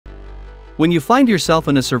When you find yourself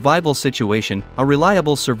in a survival situation, a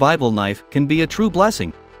reliable survival knife can be a true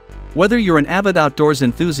blessing. Whether you're an avid outdoors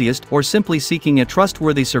enthusiast or simply seeking a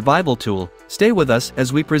trustworthy survival tool, stay with us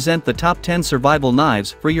as we present the top 10 survival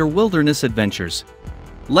knives for your wilderness adventures.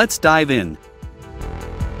 Let's dive in.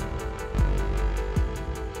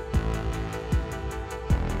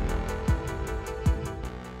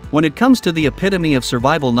 When it comes to the epitome of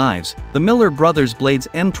survival knives, the Miller Brothers Blades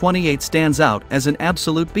M28 stands out as an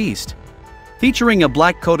absolute beast. Featuring a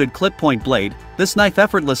black-coated clip-point blade, this knife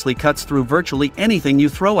effortlessly cuts through virtually anything you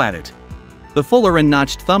throw at it. The fuller and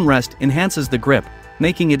notched thumb rest enhances the grip,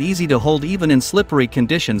 making it easy to hold even in slippery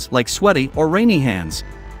conditions like sweaty or rainy hands.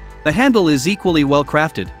 The handle is equally well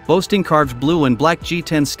crafted, boasting carved blue and black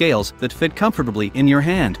G10 scales that fit comfortably in your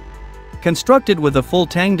hand. Constructed with a full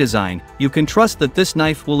tang design, you can trust that this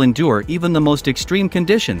knife will endure even the most extreme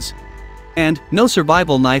conditions. And no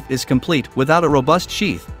survival knife is complete without a robust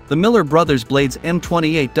sheath. The Miller Brothers Blades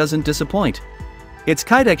M28 doesn't disappoint. Its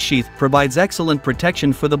Kydex sheath provides excellent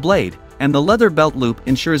protection for the blade, and the leather belt loop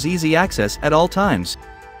ensures easy access at all times.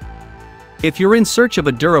 If you're in search of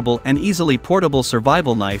a durable and easily portable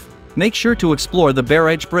survival knife, make sure to explore the Bare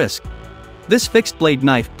Edge Brisk. This fixed-blade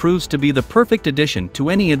knife proves to be the perfect addition to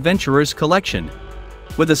any adventurer's collection.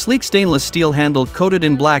 With a sleek stainless steel handle coated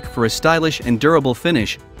in black for a stylish and durable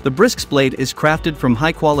finish, the Brisk's blade is crafted from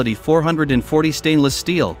high-quality 440 stainless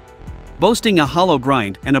steel. Boasting a hollow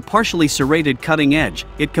grind and a partially serrated cutting edge,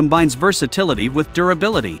 it combines versatility with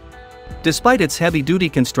durability. Despite its heavy-duty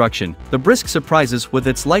construction, the Brisk surprises with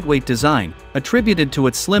its lightweight design, attributed to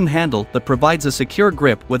its slim handle that provides a secure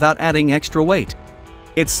grip without adding extra weight.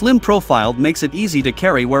 Its slim profile makes it easy to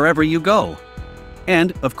carry wherever you go.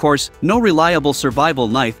 And, of course, no reliable survival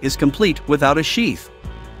knife is complete without a sheath.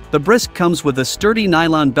 The Brisk comes with a sturdy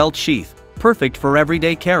nylon belt sheath, perfect for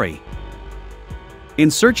everyday carry.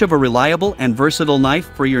 In search of a reliable and versatile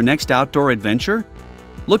knife for your next outdoor adventure?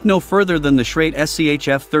 Look no further than the Schrade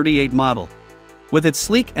SCHF38 model. With its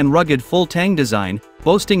sleek and rugged full tang design,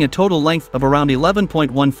 boasting a total length of around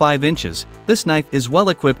 11.15 inches, this knife is well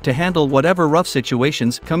equipped to handle whatever rough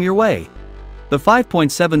situations come your way. The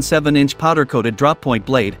 5.77-inch powder-coated drop-point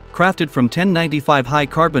blade, crafted from 1095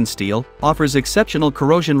 high-carbon steel, offers exceptional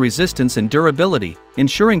corrosion resistance and durability,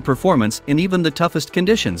 ensuring performance in even the toughest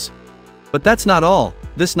conditions. But that's not all.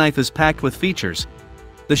 This knife is packed with features.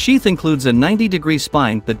 The sheath includes a 90-degree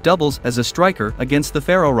spine that doubles as a striker against the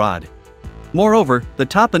ferro rod. Moreover, the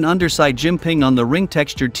top and underside jimping on the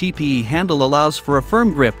ring-textured TPE handle allows for a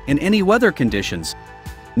firm grip in any weather conditions.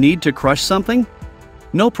 Need to crush something?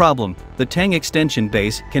 No problem, the tang extension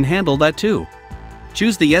base can handle that too.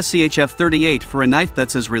 Choose the SCHF38 for a knife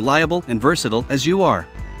that's as reliable and versatile as you are.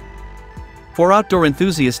 For outdoor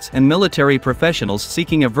enthusiasts and military professionals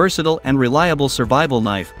seeking a versatile and reliable survival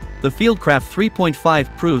knife, the FIELDCRAFT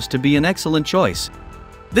 3.5 proves to be an excellent choice.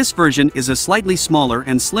 This version is a slightly smaller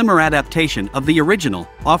and slimmer adaptation of the original,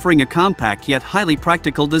 offering a compact yet highly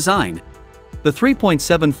practical design. The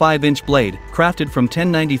 3.75-inch blade, crafted from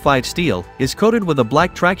 1095 steel, is coated with a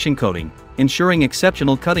black traction coating, ensuring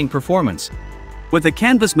exceptional cutting performance. With a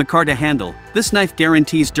canvas micarta handle, this knife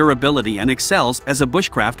guarantees durability and excels as a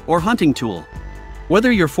bushcraft or hunting tool.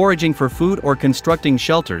 Whether you're foraging for food or constructing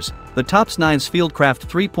shelters, the Tops Knives FIELDCRAFT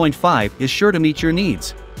 3.5 is sure to meet your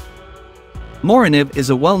needs. Morakniv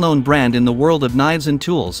is a well-known brand in the world of knives and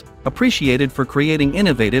tools, appreciated for creating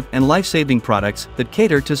innovative and life-saving products that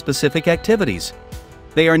cater to specific activities.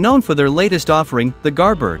 They are known for their latest offering, the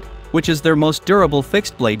Garberg, which is their most durable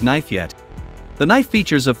fixed-blade knife yet. The knife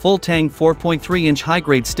features a full-tang 4.3-inch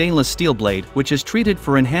high-grade stainless steel blade which is treated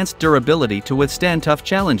for enhanced durability to withstand tough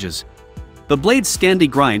challenges. The blade's Scandi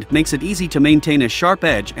grind makes it easy to maintain a sharp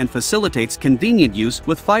edge and facilitates convenient use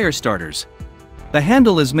with fire starters. The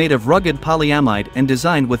handle is made of rugged polyamide and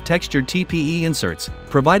designed with textured TPE inserts,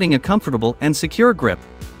 providing a comfortable and secure grip.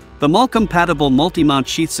 The MAL-compatible multi-mount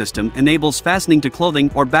sheath system enables fastening to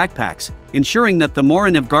clothing or backpacks, ensuring that the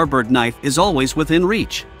Morakniv Garberg knife is always within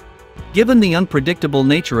reach. Given the unpredictable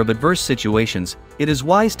nature of adverse situations, it is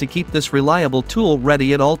wise to keep this reliable tool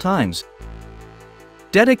ready at all times.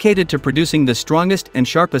 Dedicated to producing the strongest and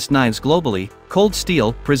sharpest knives globally, Cold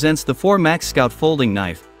Steel presents the 4 Max Scout folding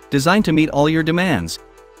knife, designed to meet all your demands.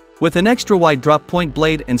 With an extra-wide drop-point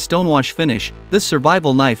blade and stonewash finish, this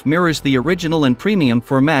survival knife mirrors the original and premium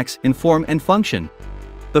 4 Max in form and function.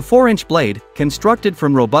 The 4-inch blade, constructed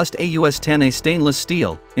from robust AUS 10A stainless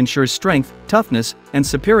steel, ensures strength, toughness, and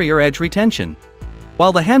superior edge retention.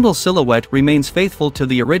 While the handle silhouette remains faithful to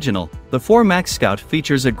the original, the 4 Max Scout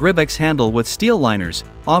features a Grivex handle with steel liners,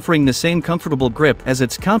 offering the same comfortable grip as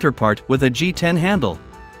its counterpart with a G10 handle.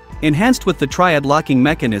 Enhanced with the triad locking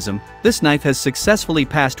mechanism, this knife has successfully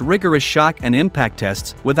passed rigorous shock and impact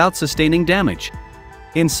tests without sustaining damage.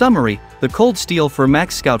 In summary, the Cold Steel for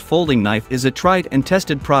Max Scout folding knife is a tried and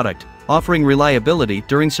tested product, offering reliability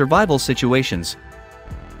during survival situations.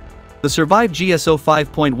 The Survive GSO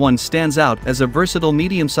 5.1 stands out as a versatile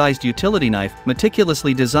medium-sized utility knife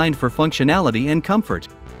meticulously designed for functionality and comfort.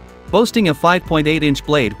 Boasting a 5.8-inch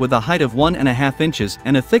blade with a height of 1.5 inches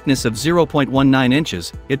and a thickness of 0.19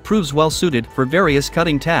 inches, it proves well suited for various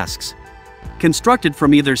cutting tasks. Constructed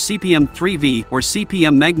from either CPM 3V or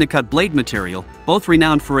CPM MagnaCut blade material, both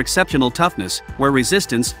renowned for exceptional toughness, wear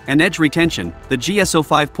resistance, and edge retention, the GSO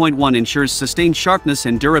 5.1 ensures sustained sharpness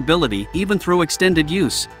and durability even through extended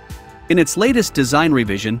use. In its latest design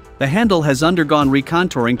revision, the handle has undergone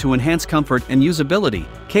recontouring to enhance comfort and usability,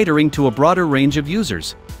 catering to a broader range of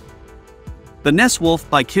users. The Ness Wolf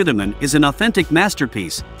by Kudeman is an authentic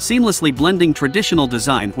masterpiece, seamlessly blending traditional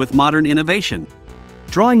design with modern innovation.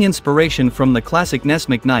 Drawing inspiration from the classic Ness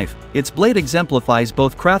knife, its blade exemplifies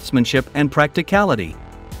both craftsmanship and practicality.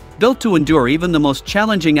 Built to endure even the most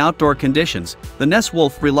challenging outdoor conditions, the Ness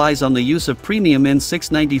Wolf relies on the use of premium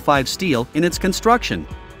N695 steel in its construction.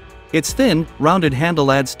 Its thin, rounded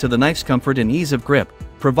handle adds to the knife's comfort and ease of grip,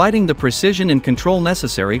 providing the precision and control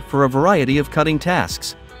necessary for a variety of cutting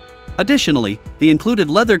tasks. Additionally, the included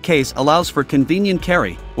leather case allows for convenient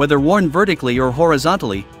carry, whether worn vertically or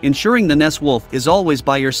horizontally, ensuring the Ness Wolf is always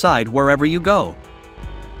by your side wherever you go.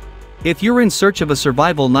 If you're in search of a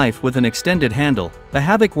survival knife with an extended handle, the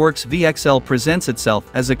HavocWorks VXL presents itself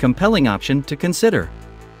as a compelling option to consider.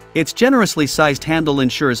 Its generously sized handle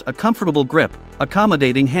ensures a comfortable grip,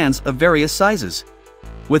 accommodating hands of various sizes.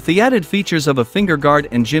 With the added features of a finger guard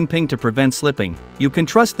and jimping to prevent slipping, you can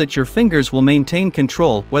trust that your fingers will maintain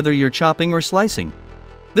control whether you're chopping or slicing.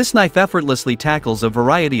 This knife effortlessly tackles a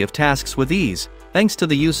variety of tasks with ease, thanks to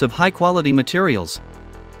the use of high-quality materials.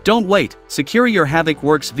 Don't wait, secure your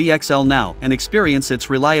HavocWorks VXL now and experience its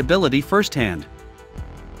reliability firsthand.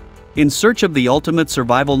 In search of the ultimate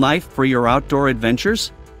survival knife for your outdoor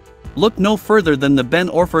adventures? Look no further than the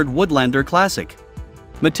Orford Woodlander Classic.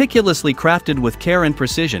 Meticulously crafted with care and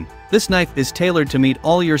precision, this knife is tailored to meet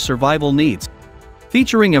all your survival needs.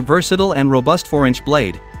 Featuring a versatile and robust 4-inch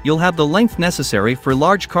blade, you'll have the length necessary for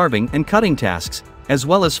large carving and cutting tasks, as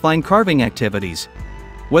well as fine carving activities.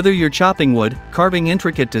 Whether you're chopping wood, carving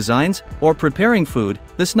intricate designs, or preparing food,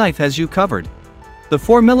 this knife has you covered. The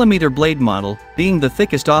 4mm blade model, being the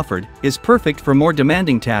thickest offered, is perfect for more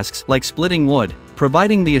demanding tasks like splitting wood,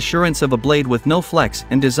 providing the assurance of a blade with no flex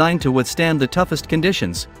and designed to withstand the toughest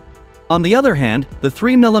conditions. On the other hand, the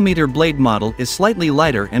 3mm blade model is slightly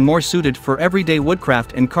lighter and more suited for everyday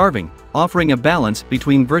woodcraft and carving, offering a balance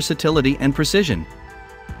between versatility and precision.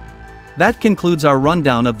 That concludes our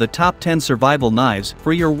rundown of the top 10 survival knives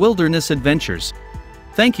for your wilderness adventures.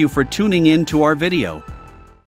 Thank you for tuning in to our video.